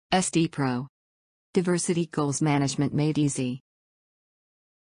SDPro. Diversity Goals Management Made Easy.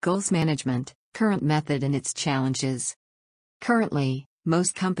 Goals Management, current method and its challenges. Currently,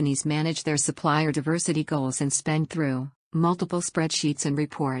 most companies manage their supplier diversity goals and spend through multiple spreadsheets and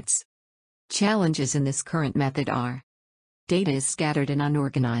reports. Challenges in this current method are: data is scattered and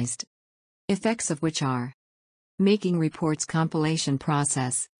unorganized. Effects of which are: making reports compilation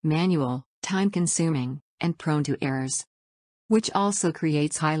process, manual, time-consuming, and prone to errors. Which also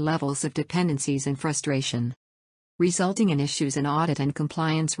creates high levels of dependencies and frustration, resulting in issues in audit and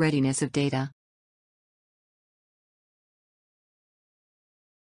compliance readiness of data.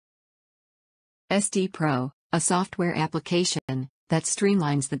 SDPro, a software application that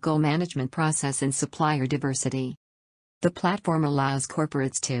streamlines the goal management process in supplier diversity. The platform allows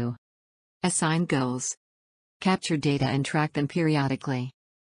corporates to assign goals, capture data and track them periodically,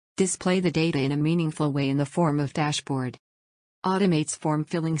 display the data in a meaningful way in the form of dashboard, automates form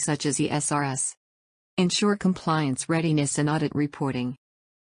filling such as ESRS, ensure compliance readiness and audit reporting.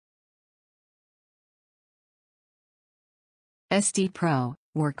 SDPro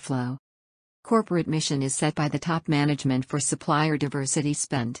Workflow. Corporate mission is set by the top management for supplier diversity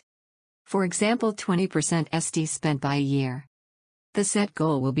spent. For example, 20% SD spent by a year. The set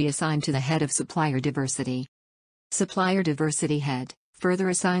goal will be assigned to the head of supplier diversity. Supplier diversity head further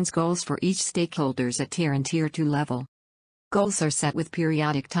assigns goals for each stakeholders at Tier and Tier 2 level. Goals are set with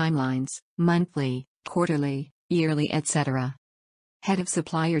periodic timelines, monthly, quarterly, yearly, etc. Head of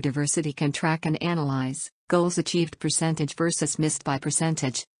supplier diversity can track and analyze goals achieved percentage versus missed by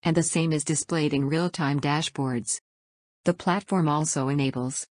percentage, and the same is displayed in real-time dashboards. The platform also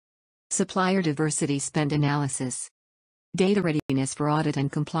enables supplier diversity spend analysis, data readiness for audit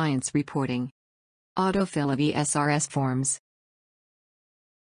and compliance reporting, autofill of ESRS forms.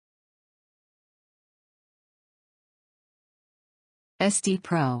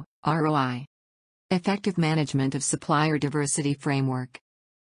 SDPro ROI. Effective management of supplier diversity framework.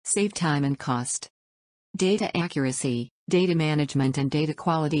 Save time and cost. Data accuracy, data management and data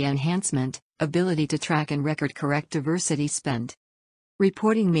quality enhancement, ability to track and record correct diversity spent.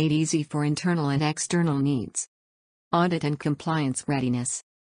 Reporting made easy for internal and external needs. Audit and compliance readiness.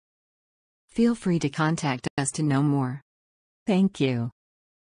 Feel free to contact us to know more. Thank you.